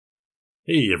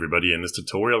Hey everybody, in this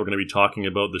tutorial we're going to be talking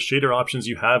about the shader options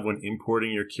you have when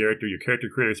importing your character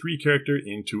creator 3 character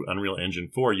into Unreal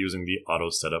Engine 4 using the Auto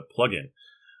Setup plugin.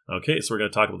 Okay, so we're going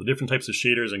to talk about the different types of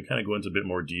shaders and kind of go into a bit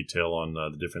more detail on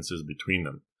the differences between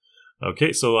them.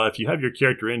 Okay, so if you have your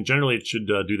character in, generally it should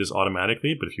do this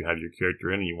automatically, but if you have your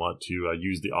character in and you want to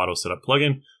use the Auto Setup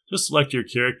plugin, just select your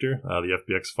character, the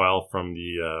FBX file from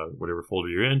the whatever folder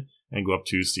you're in, and go up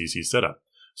to CC Setup.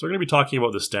 So we're going to be talking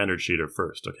about the standard shader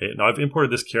first, okay? Now I've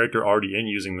imported this character already in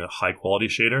using the high quality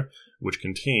shader, which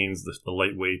contains the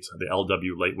lightweight, the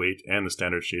LW lightweight, and the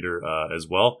standard shader as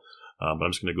well. But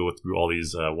I'm just going to go through all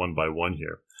these one by one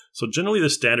here. So generally the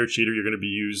standard shader you're going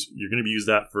to use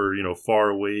that for, far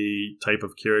away type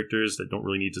of characters that don't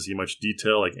really need to see much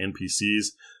detail, like NPCs.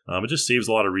 It just saves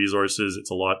a lot of resources.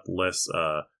 It's a lot less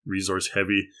resource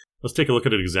heavy. Let's take a look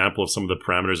at an example of some of the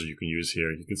parameters that you can use here.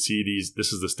 You can see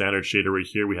this is the standard shader right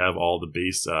here. We have all the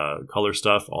base color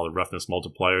stuff, all the roughness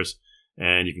multipliers,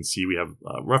 and you can see we have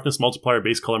roughness multiplier,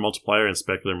 base color multiplier, and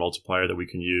specular multiplier that we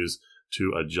can use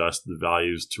to adjust the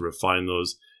values, to refine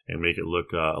those, and make it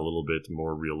look a little bit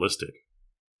more realistic.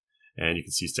 And you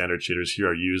can see standard shaders here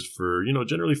are used for,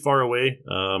 generally far away.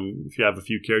 If you have a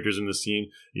few characters in the scene,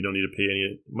 you don't need to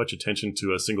pay much attention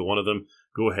to a single one of them.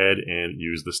 Go ahead and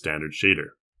use the standard shader.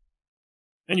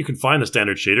 And you can find the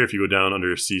standard shader. If you go down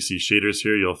under CC shaders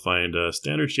here, you'll find a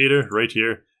standard shader right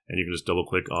here. And you can just double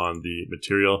click on the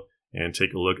material and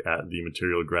take a look at the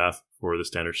material graph for the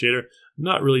standard shader.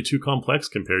 Not really too complex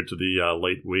compared to the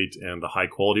lightweight and the high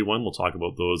quality one. We'll talk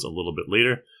about those a little bit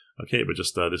later. Okay, but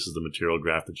just this is the material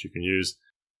graph that you can use.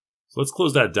 So let's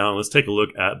close that down. Let's take a look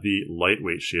at the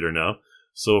lightweight shader now.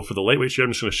 So for the lightweight shader,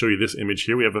 I'm just going to show you this image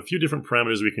here. We have a few different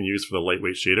parameters we can use for the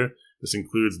lightweight shader. This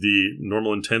includes the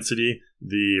normal intensity,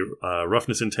 the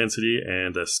roughness intensity,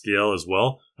 and a scale as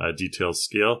well, detail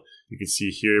scale. You can see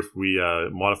here if we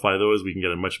modify those, we can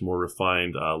get a much more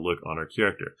refined look on our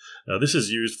character. Now this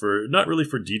is used for, not really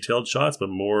for detailed shots, but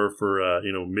more for,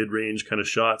 mid-range kind of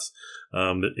shots.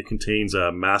 It contains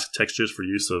mask textures for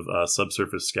use of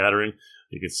subsurface scattering.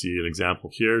 You can see an example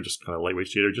here, just kind of lightweight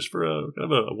shader, just for kind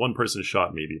of a one-person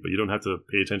shot maybe, but you don't have to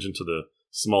pay attention to the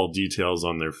small details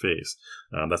on their face.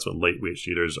 That's what lightweight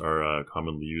shaders are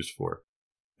commonly used for.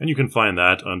 And you can find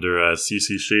that under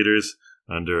CC shaders,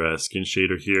 under skin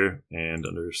shader here, and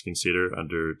under skin shader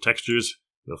under textures,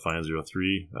 you'll find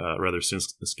 03.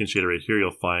 Skin shader right here,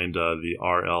 you'll find the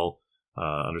RL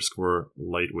underscore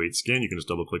lightweight skin. You can just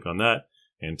double click on that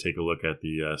and take a look at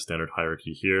the standard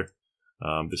hierarchy here.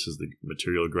 This is the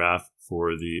material graph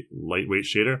for the lightweight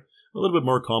shader. A little bit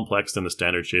more complex than the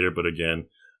standard shader, but again,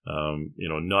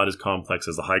 not as complex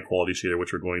as the high quality shader,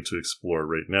 which we're going to explore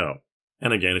right now.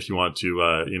 And again, if you want to,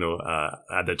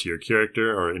 add that to your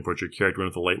character or import your character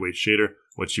into the lightweight shader,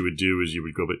 what you would do is you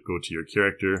would go to your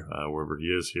character, wherever he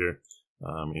is here,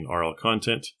 in RL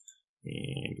content,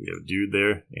 and we have a dude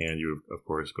there, and you would, of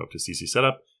course, go up to CC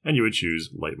setup, and you would choose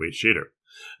lightweight shader.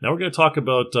 Now we're going to talk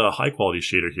about high quality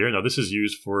shader here. Now this is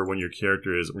used for when your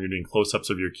character is, when you're doing close-ups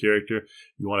of your character,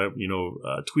 you want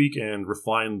to, tweak and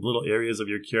refine little areas of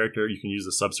your character. You can use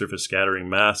the subsurface scattering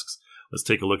masks. Let's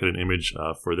take a look at an image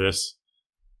for this.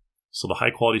 So the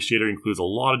high quality shader includes a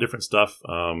lot of different stuff,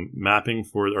 masking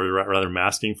for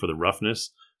the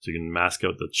roughness. So you can mask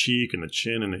out the cheek and the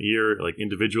chin and the ear like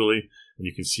individually. And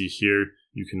you can see here,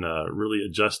 you can really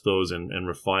adjust those and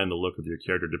refine the look of your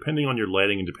character depending on your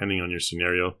lighting and depending on your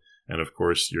scenario. And of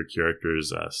course, your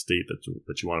character's state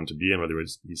that you want him to be in, whether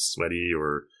he's sweaty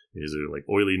or is it like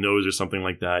oily nose or something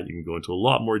like that. You can go into a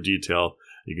lot more detail.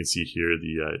 You can see here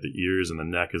the ears and the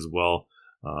neck as well.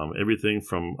 Everything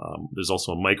from, there's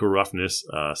also a micro roughness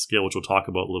scale, which we'll talk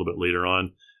about a little bit later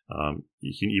on.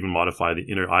 You can even modify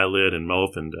the inner eyelid and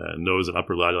mouth and nose and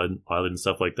upper eyelid and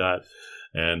stuff like that.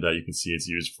 And you can see it's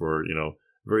used for,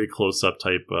 very close-up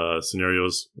type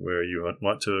scenarios where you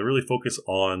want to really focus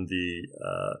on the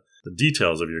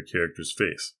details of your character's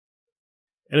face.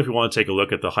 And if we want to take a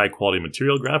look at the high-quality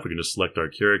material graph, we can just select our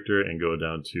character and go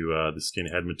down to the skin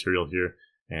head material here.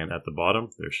 And at the bottom,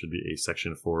 there should be a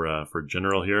section for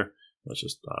general here. Let's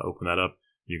just open that up.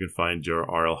 You can find your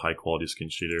RL high quality skin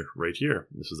shader right here.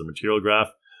 This is the material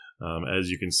graph. As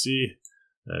you can see,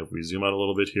 if we zoom out a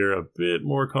little bit here, a bit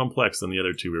more complex than the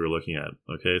other two we were looking at.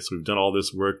 Okay, so we've done all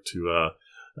this work to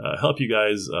help you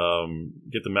guys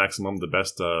get the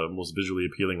best, most visually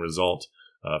appealing result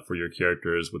for your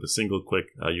characters with a single click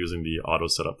using the Auto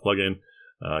Setup plugin.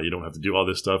 You don't have to do all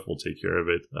this stuff. We'll take care of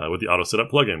it with the Auto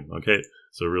Setup plugin. Okay,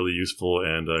 so really useful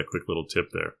and a quick little tip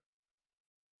there.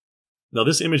 Now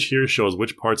this image here shows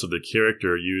which parts of the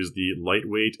character use the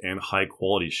lightweight and high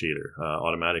quality shader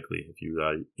automatically if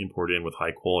you import in with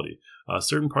high quality.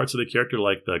 Certain parts of the character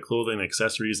like the clothing and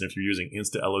accessories, and if you're using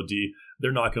InstaLOD,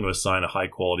 they're not going to assign a high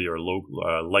quality or low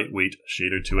lightweight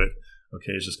shader to it.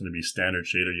 Okay, it's just going to be standard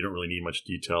shader. You don't really need much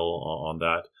detail on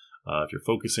that. If you're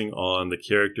focusing on the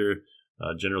character,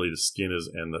 generally the skin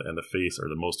and the face are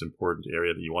the most important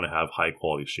area that you want to have high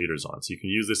quality shaders on. So you can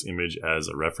use this image as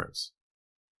a reference.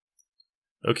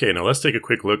 Okay, now let's take a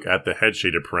quick look at the head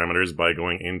shader parameters by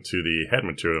going into the head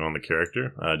material on the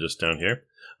character, just down here.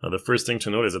 The first thing to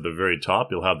note is at the very top,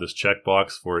 you'll have this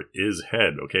checkbox for is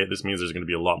head. Okay, this means there's going to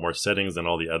be a lot more settings than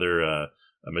all the other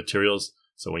materials.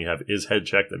 So when you have is head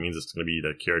checked, that means it's going to be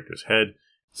the character's head.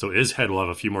 So is head will have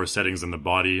a few more settings than the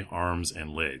body, arms,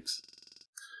 and legs.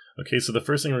 Okay, so the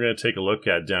first thing we're going to take a look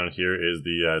at down here is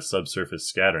the subsurface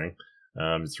scattering.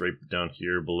 It's right down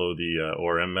here below the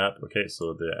ORM map. Okay,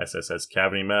 so the SSS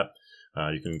cavity map.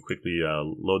 You can quickly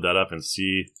load that up and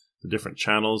see the different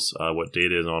channels, what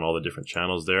data is on all the different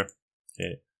channels there.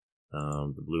 Okay,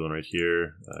 the blue one right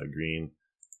here, green,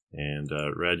 and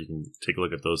red. You can take a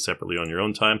look at those separately on your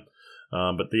own time.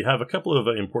 But they have a couple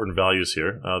of important values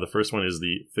here. The first one is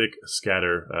the thick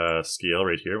scatter scale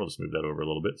right here. We'll just move that over a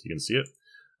little bit so you can see it.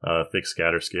 Thick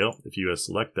scatter scale. If you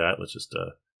select that, let's just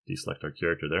deselect our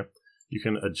character there. You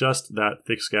can adjust that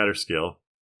thick scatter scale,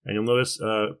 and you'll notice,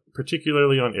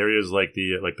 particularly on areas like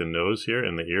the nose here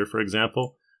and the ear, for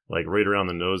example, like right around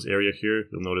the nose area here,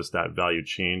 you'll notice that value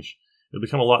change. It'll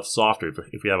become a lot softer.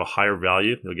 If we have a higher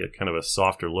value, you'll get kind of a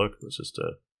softer look. Let's just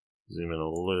zoom in a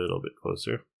little bit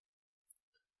closer.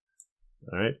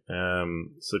 All right.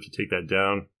 So if you take that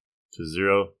down to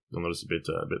 0, you'll notice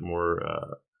a bit more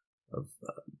of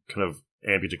kind of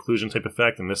ambient occlusion type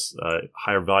effect, and this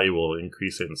higher value will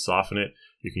increase it and soften it.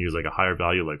 You can use like a higher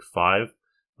value like 5,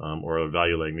 or a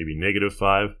value like maybe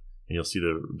 -5, and you'll see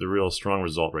the real strong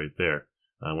result right there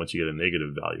once you get a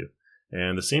negative value.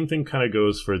 And the same thing kind of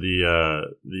goes for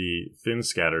the thin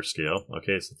scatter scale.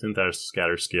 Okay, so thin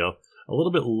scatter scale, a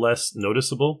little bit less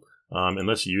noticeable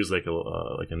unless you use like a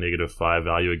 -5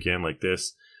 value again like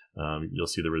this. You'll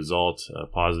see the result.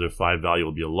 +5 value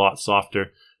will be a lot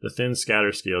softer. The thin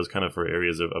scatter scale is kind of for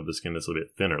areas of the skin that's a little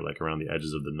bit thinner, like around the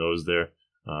edges of the nose there.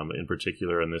 In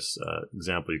particular, in this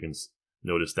example, you can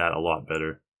notice that a lot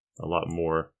better, a lot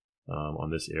more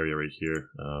on this area right here.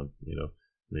 You know,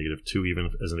 -2 even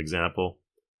as an example,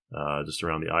 just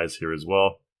around the eyes here as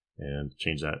well. And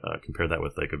change that, compare that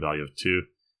with like a value of 2.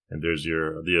 And there's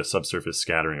the subsurface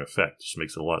scattering effect, which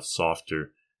makes it a lot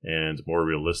softer and more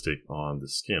realistic on the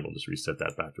skin. We'll just reset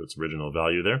that back to its original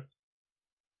value there.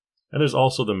 And there's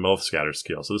also the mouth scatter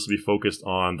scale. So this will be focused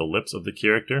on the lips of the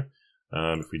character.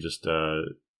 If we just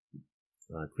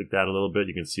click that a little bit,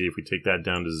 you can see if we take that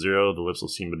down to 0, the lips will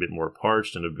seem a bit more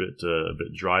parched and a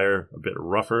bit drier, a bit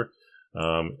rougher.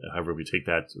 However, if we take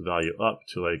that value up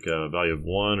to like a value of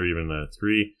 1 or even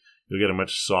 3, you'll get a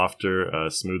much softer,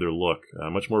 smoother look,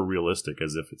 much more realistic,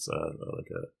 as if it's like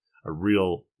a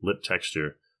real lip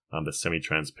texture that's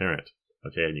semi-transparent.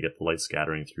 Okay, and you get the light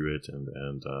scattering through it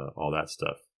and all that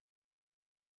stuff.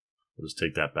 We'll just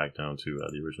take that back down to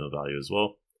the original value as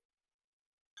well.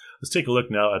 Let's take a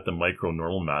look now at the micro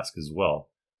normal mask as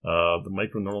well. The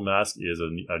micro normal mask is a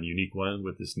unique one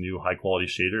with this new high quality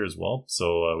shader as well.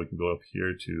 So we can go up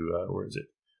here to, where is it?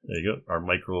 There you go, our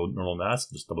micro normal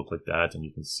mask. Just double click that and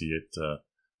you can see it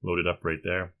loaded up right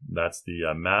there. That's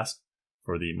the mask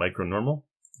for the micro normal.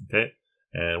 Okay,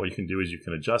 and what you can do is you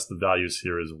can adjust the values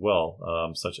here as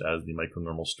well, such as the micro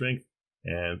normal strength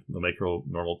and the micro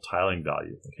normal tiling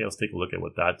value. Okay, let's take a look at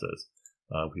what that does.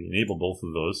 If we enable both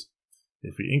of those,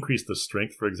 if we increase the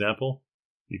strength, for example,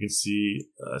 you can see,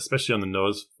 especially on the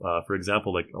nose, for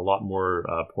example, like a lot more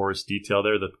porous detail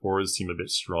there. The pores seem a bit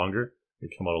stronger. They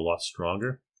come out a lot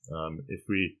stronger. If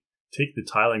we take the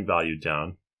tiling value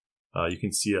down, you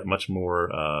can see a much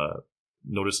more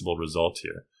noticeable result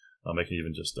here. I can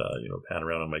even just pan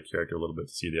around on my character a little bit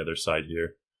to see the other side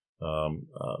here.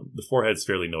 The forehead's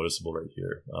fairly noticeable right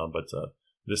here, but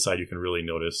this side you can really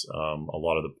notice a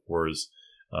lot of the pores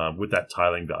with that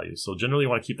tiling value. So generally you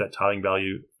want to keep that tiling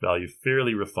value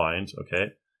fairly refined.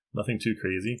 Okay, nothing too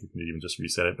crazy. You can even just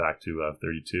reset it back to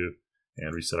 32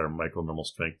 and reset our micro normal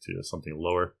strength to something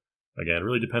lower. Again, it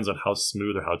really depends on how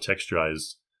smooth or how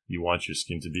texturized you want your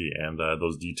skin to be, and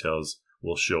those details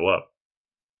will show up.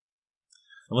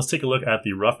 And let's take a look at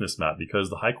the roughness map, because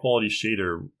the high quality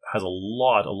shader has a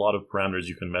lot of parameters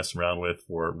you can mess around with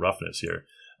for roughness here.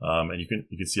 And you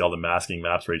can see all the masking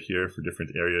maps right here for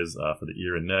different areas for the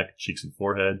ear and neck, cheeks and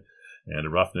forehead, and the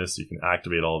roughness. You can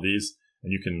activate all of these,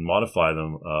 and you can modify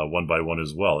them one by one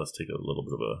as well. Let's take a little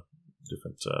bit of a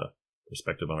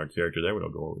perspective on our character there. We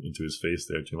don't go into his face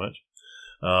there too much.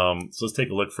 So let's take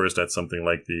a look first at something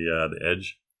like the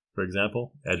edge, for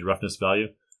example, edge roughness value.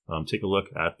 Take a look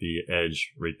at the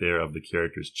edge right there of the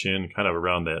character's chin, kind of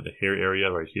around the hair area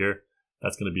right here.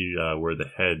 That's going to be where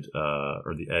the head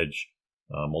or the edge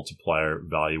multiplier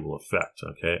value will affect,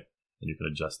 okay? And you can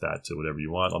adjust that to whatever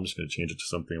you want. I'm just going to change it to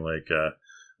something like, I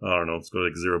don't know, let's go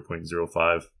like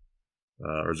 0.05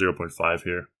 or 0.5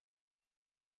 here.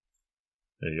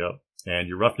 There you go. And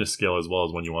your roughness scale as well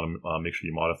is one you want to make sure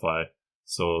you modify.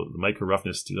 So the micro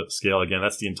roughness scale, again,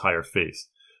 that's the entire face.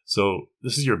 So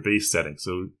this is your base setting.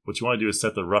 So what you want to do is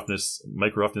set the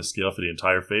micro roughness scale for the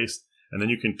entire face, and then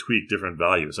you can tweak different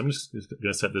values. I'm just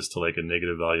going to set this to like a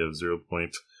negative value of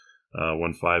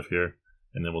 0.15 here,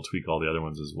 and then we'll tweak all the other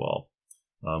ones as well.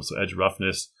 So edge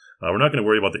roughness. We're not going to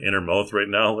worry about the inner mouth right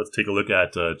now. Let's take a look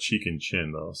at cheek and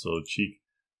chin though. So cheek,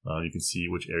 you can see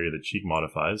which area the cheek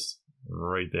modifies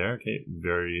right there. Okay,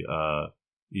 very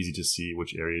easy to see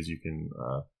which areas you can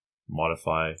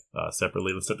modify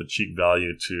separately. Let's set the cheek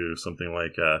value to something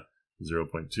like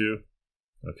 0.2.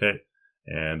 Okay,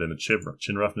 and then the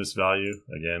chin roughness value,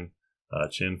 again,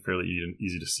 chin, fairly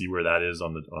easy to see where that is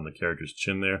on the character's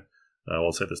chin there.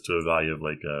 We'll set this to a value of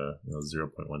like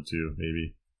 0.12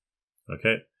 maybe.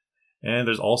 Okay, and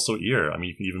there's also ear. I mean,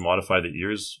 you can even modify the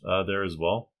ears there as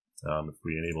well. If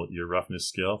we enable ear roughness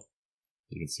scale,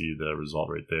 you can see the result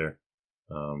right there.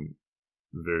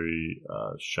 Very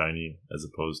shiny as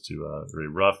opposed to very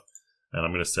rough. And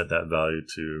I'm going to set that value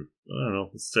to, I don't know,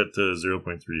 let's set to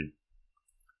 0.3,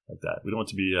 like that. We don't want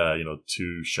to be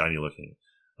too shiny looking,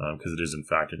 because it is in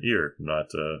fact an ear,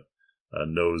 not a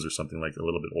nose or something like a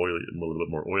little bit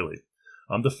more oily.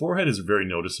 The forehead is very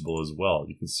noticeable as well.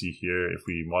 You can see here, if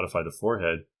we modify the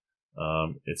forehead,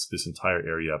 it's this entire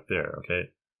area up there,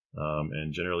 okay?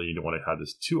 And generally you don't want to have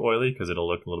this too oily because it'll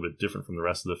look a little bit different from the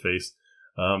rest of the face.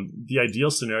 The ideal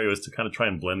scenario is to kind of try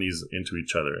and blend these into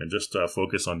each other and just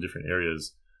focus on different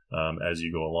areas as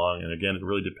you go along. And again, it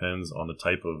really depends on the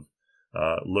type of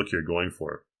look you're going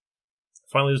for.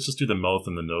 Finally, let's just do the mouth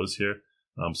and the nose here.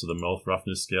 So the mouth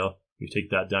roughness scale, if you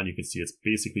take that down, you can see it's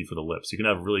basically for the lips. You can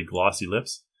have really glossy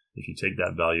lips. If you take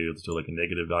that value to like a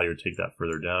negative value or take that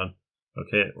further down,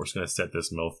 okay, we're just going to set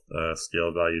this mouth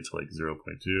scale value to like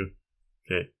 0.2.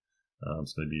 Okay.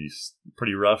 It's going to be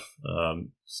pretty rough,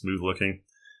 smooth looking.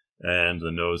 And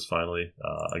the nose, finally,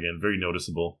 again, very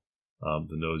noticeable.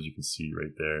 The nose, you can see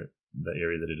right there, the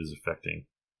area that it is affecting.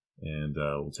 And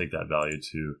we'll take that value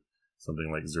to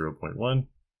something like 0.1,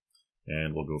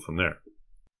 and we'll go from there.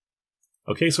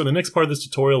 Okay, so in the next part of this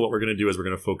tutorial, what we're going to do is we're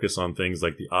going to focus on things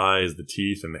like the eyes, the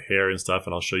teeth, and the hair and stuff,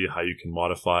 and I'll show you how you can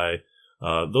modify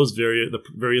the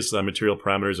various material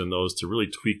parameters in those to really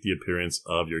tweak the appearance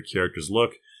of your character's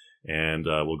look. And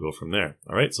we'll go from there.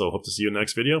 All right, so hope to see you in the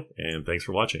next video, and thanks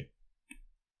for watching.